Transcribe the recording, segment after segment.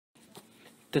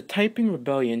The Taiping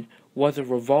Rebellion was a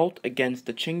revolt against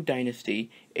the Qing dynasty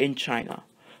in China,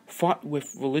 fought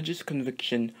with religious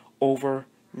conviction over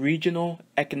regional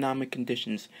economic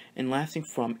conditions and lasting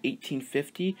from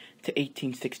 1850 to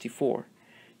 1864.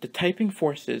 The Taiping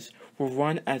forces were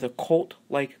run as a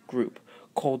cult-like group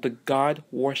called the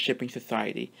God-Worshipping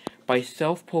Society by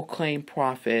self-proclaimed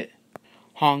prophet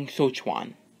Hong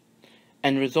Xiuquan,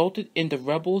 and resulted in the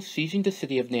rebels seizing the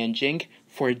city of Nanjing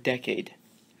for a decade.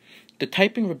 The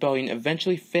Taiping Rebellion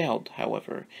eventually failed,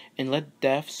 however, and led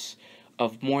deaths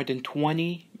of more than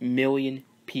 20 million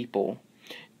people.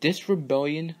 This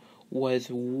rebellion was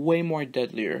way more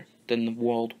deadlier than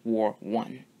World War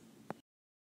I.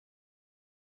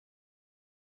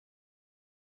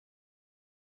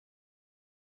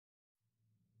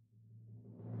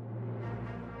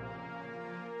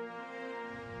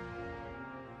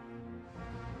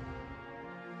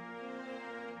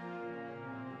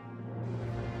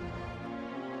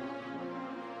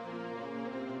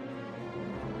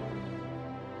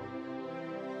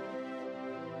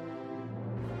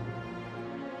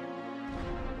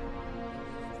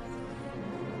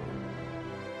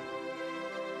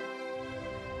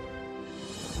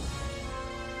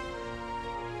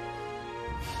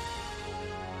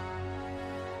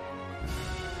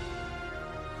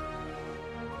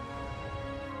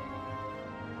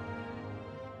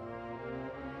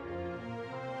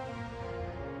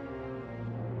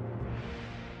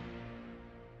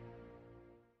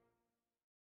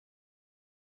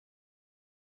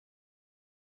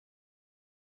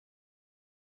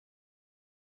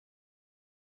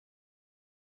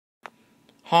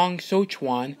 Hong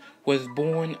Xiuquan was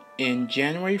born on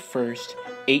January 1st,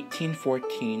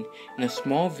 1814, in a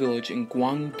small village in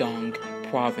Guangdong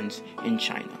Province in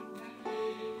China.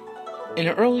 In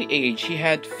an early age, he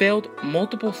had failed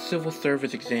multiple civil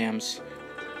service exams.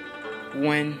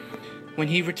 When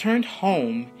he returned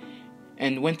home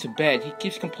and went to bed, he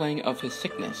keeps complaining of his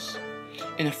sickness.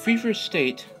 In a feverish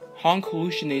state, Hong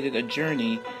hallucinated a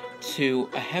journey to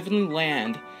a heavenly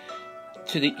land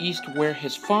to the east, where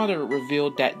his father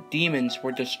revealed that demons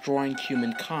were destroying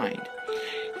humankind.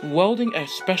 Wielding a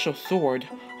special sword,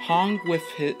 Hong, with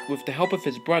the help of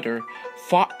his brother,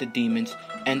 fought the demons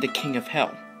and the king of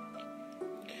hell.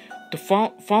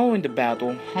 Following the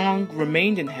battle, Hong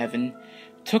remained in heaven,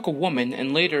 took a woman,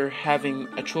 and later having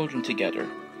a children together.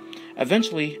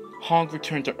 Eventually, Hong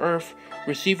returned to earth,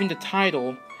 receiving the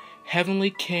title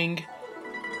Heavenly King,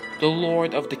 the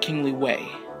Lord of the Kingly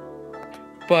Way.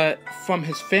 But from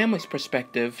his family's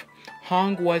perspective,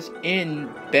 Hong was in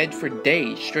bed for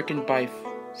days, stricken by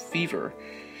fever,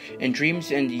 and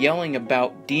dreams and yelling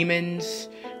about demons,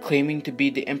 claiming to be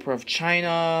the Emperor of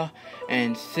China,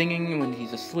 and singing when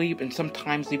he's asleep, and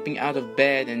sometimes leaping out of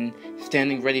bed and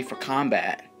standing ready for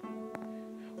combat.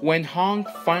 When Hong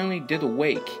finally did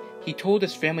awake, he told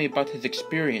his family about his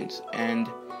experience and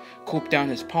copied down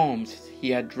his poems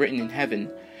he had written in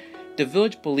heaven. The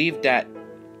village believed that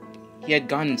he had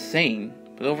gone insane,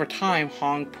 but over time,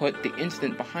 Hong put the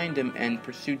incident behind him and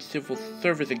pursued civil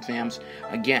service exams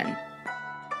again.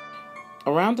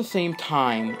 Around the same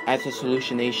time as his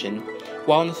hallucination,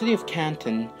 while in the city of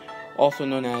Canton, also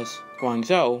known as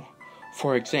Guangzhou,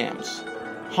 for exams,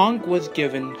 Hong was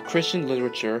given Christian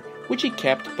literature, which he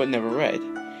kept but never read.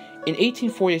 In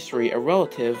 1843, a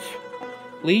relative,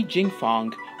 Li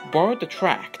Jingfang, borrowed the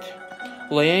tract,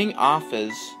 laying off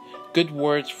as good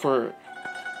words for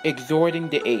exhorting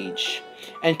the age,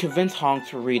 and convinced Hong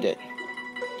to read it.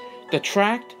 The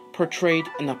tract portrayed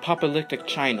an apocalyptic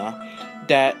China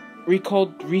that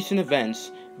recalled recent events,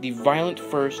 the violent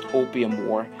First Opium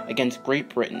War against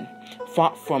Great Britain,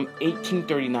 fought from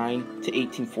 1839 to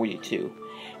 1842,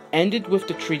 ended with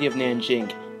the Treaty of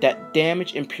Nanjing that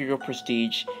damaged imperial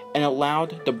prestige and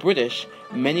allowed the British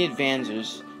many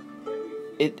advantages.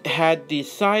 It had the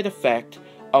side effect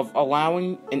of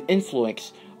allowing an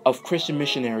influx of Christian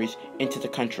missionaries into the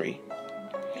country.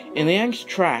 In Liang's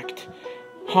tract,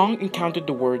 Hong encountered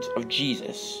the words of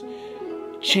Jesus,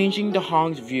 changing the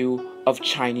Hong's view of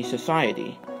Chinese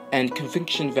society and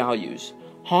conviction values.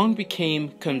 Hong became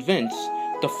convinced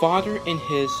the father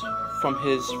from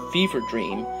his fever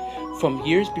dream from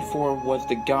years before was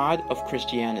the God of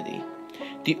Christianity.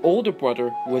 The older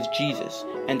brother was Jesus,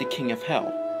 and the king of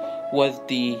hell was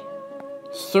the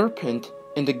serpent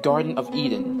in the Garden of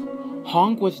Eden.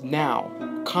 Hong was now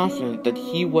confident that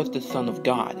he was the Son of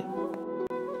God.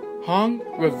 Hong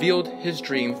revealed his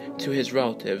dream to his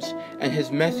relatives, and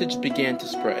his message began to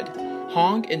spread.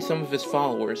 Hong and some of his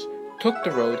followers took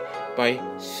the road by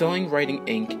selling writing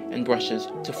ink and brushes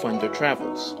to fund their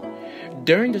travels.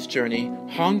 During this journey,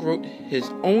 Hong wrote his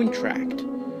own tract,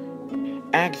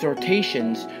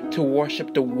 exhortations to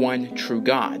worship the one true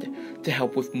God to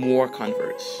help with more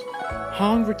converts.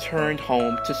 Hong returned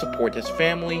home to support his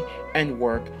family and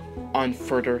work on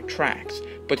further tracts,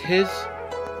 but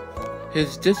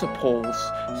his disciples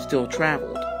still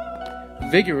traveled,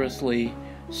 vigorously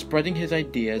spreading his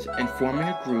ideas and forming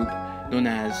a group known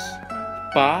as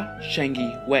Ba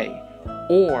Shengi Wei,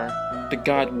 or the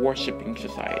God Worshipping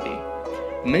Society.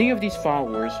 Many of these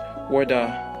followers were the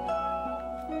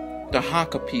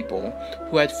Hakka people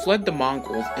who had fled the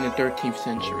Mongols in the 13th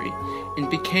century and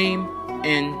became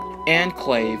an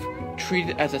enclave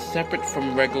treated as a separate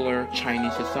from regular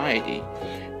Chinese society.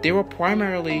 They were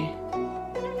primarily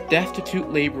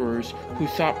destitute laborers who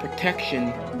sought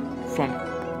protection from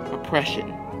oppression.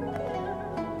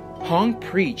 Hong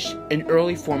preached an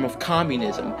early form of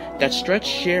communism that stretched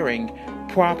sharing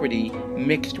property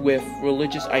mixed with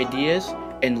religious ideas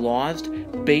and laws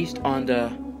based on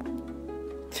the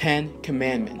Ten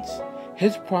Commandments.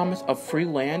 His promise of free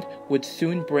land would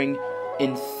soon bring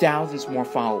in thousands more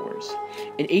followers.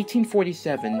 In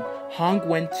 1847, Hong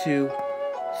went to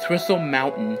Thistle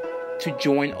Mountain to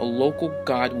join a local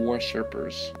god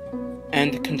worshippers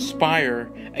and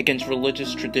conspire against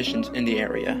religious traditions in the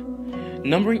area.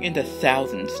 Numbering in the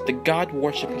thousands, the God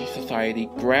Worshipping Society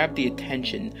grabbed the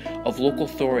attention of local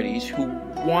authorities who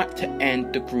want to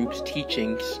end the group's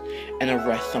teachings and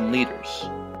arrest some leaders.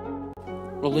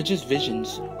 Religious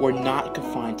visions were not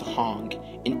confined to Hong.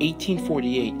 In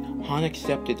 1848, Hong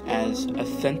accepted as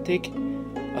authentic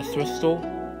a Thistle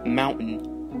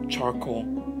Mountain charcoal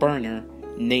burner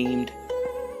named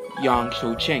Yang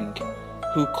Shoucheng,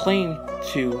 who claimed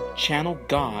to channel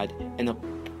God, and a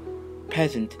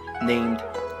peasant named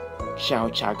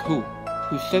Xiao Chaghu,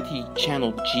 who said he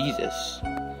channeled Jesus.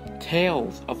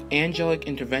 Tales of angelic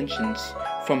interventions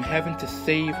from heaven to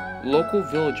save local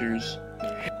villagers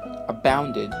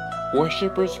abounded.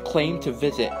 Worshippers claimed to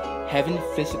visit heaven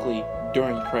physically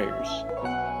during prayers.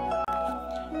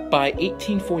 By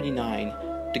 1849,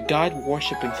 the God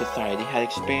Worshipping Society had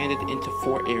expanded into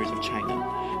 4 areas of China,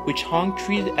 which Hong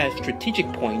treated as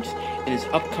strategic points in his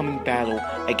upcoming battle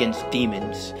against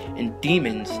demons, and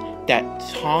demons that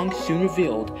Hong soon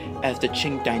revealed as the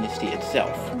Qing dynasty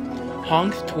itself.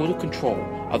 Hong's total control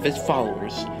of his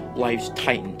followers' lives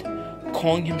tightened,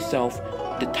 calling himself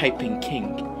the Taiping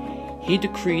King. He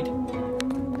decreed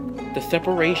the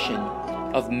separation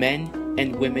of men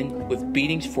and women with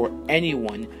beatings for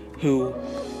anyone who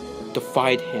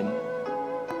defied him.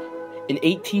 In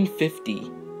 1850,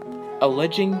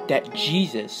 alleging that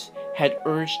Jesus had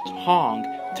urged Hong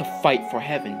to fight for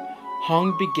heaven,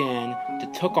 Hong began to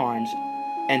take arms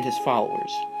and his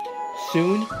followers.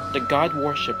 Soon, the God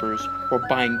worshippers were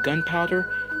buying gunpowder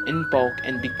in bulk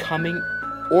and becoming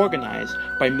organized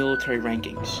by military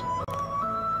rankings.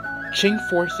 Qing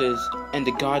forces and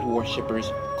the God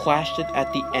worshippers clashed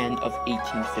at the end of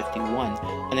 1851.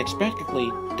 Unexpectedly,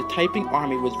 the Taiping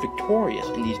army was victorious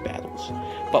in these battles,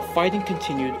 but fighting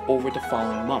continued over the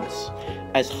following months,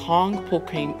 as Hong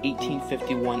proclaimed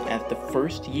 1851 as the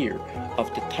first year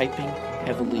of the Taiping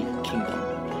Heavenly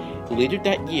Kingdom. Later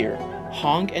that year,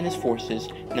 Hong and his forces,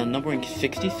 now numbering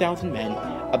 60,000 men,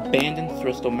 abandoned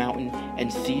Thistle Mountain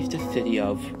and seized the city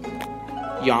of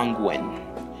Yangon,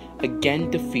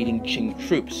 again defeating Qing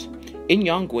troops. In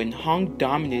Yangon, Hong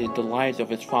dominated the lives of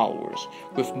his followers,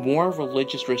 with more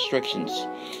religious restrictions.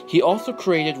 He also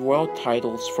created royal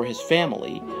titles for his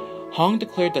family. Hong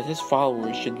declared that his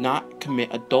followers should not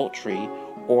commit adultery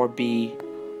or be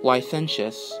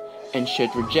licentious, and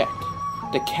should reject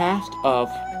the cast of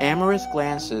amorous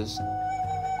glances,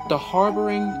 the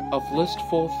harboring of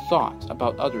lustful thoughts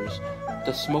about others,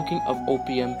 the smoking of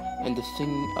opium, and the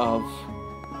singing of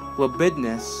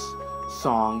libidinous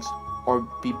songs, or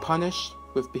be punished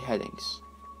with beheadings.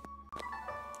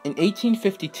 In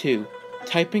 1852,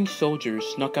 Taiping soldiers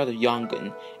snuck out of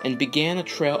Yangon and began a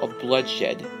trail of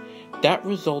bloodshed that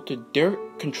resulted their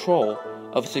control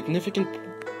of a significant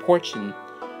portion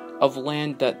of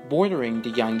land that bordering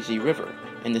the Yangtze River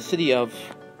and the city of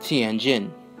Tianjin,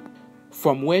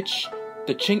 from which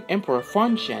the Qing Emperor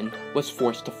Fanshen was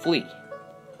forced to flee.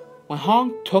 When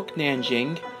Hong took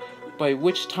Nanjing, by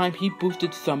which time he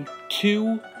boosted some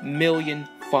 2 million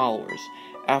followers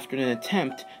after an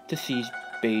attempt to seize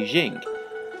Beijing,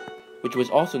 which was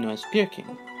also known as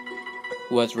Peking,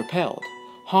 was repelled.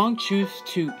 Hong chose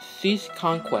to cease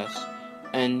conquest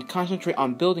and concentrate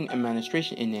on building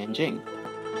administration in Nanjing.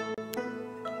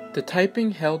 The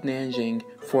Taiping held Nanjing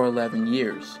for 11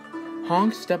 years.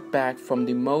 Hong stepped back from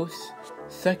the most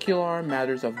secular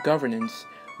matters of governance,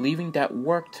 leaving that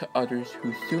work to others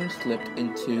who soon slipped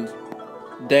into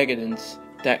decadence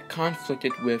that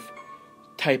conflicted with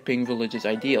Taiping religious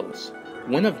ideals.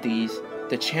 One of these,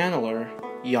 the channeler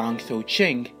Yang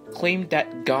So-ching, claimed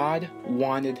that God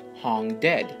wanted Hong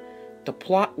dead. The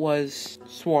plot was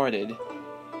thwarted.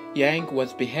 Yang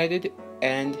was beheaded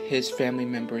and his family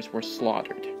members were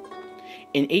slaughtered.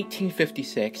 In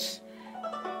 1856,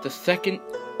 the Second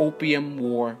Opium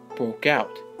War broke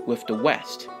out, with the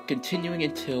West continuing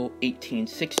until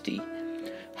 1860.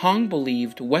 Hong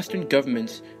believed Western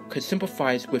governments could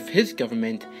sympathize with his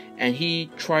government, and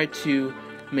he tried to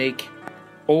make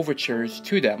overtures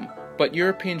to them, but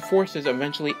European forces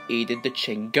eventually aided the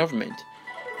Qing government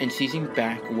in seizing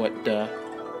back what the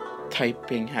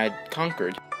Taiping had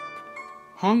conquered.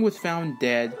 Hong was found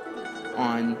dead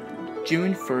on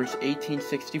June 1st,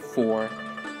 1864.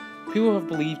 People have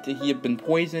believed that he had been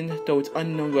poisoned, though it's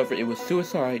unknown whether it was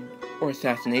suicide or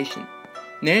assassination.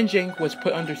 Nanjing was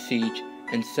put under siege,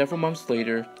 and several months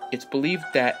later, it's believed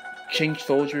that Qing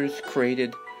soldiers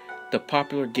created the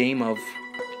popular game of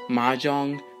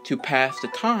mahjong to pass the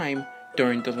time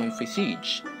during the lengthy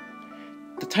siege.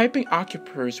 The Taiping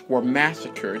occupiers were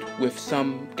massacred, with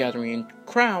some gathering in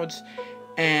crowds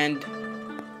and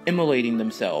immolating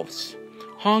themselves.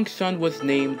 Hong's son was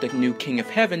named the new King of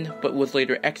Heaven, but was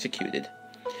later executed.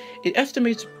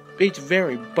 Estimates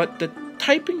vary, but the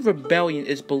Taiping Rebellion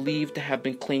is believed to have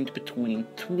been claimed between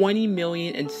 20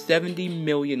 million and 70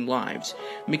 million lives,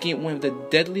 making it one of the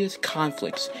deadliest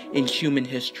conflicts in human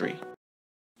history.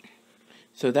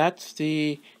 So that's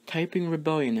the Taiping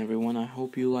Rebellion, everyone. I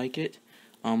hope you like it.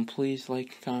 Please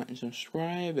like, comment, and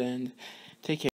subscribe, and take care.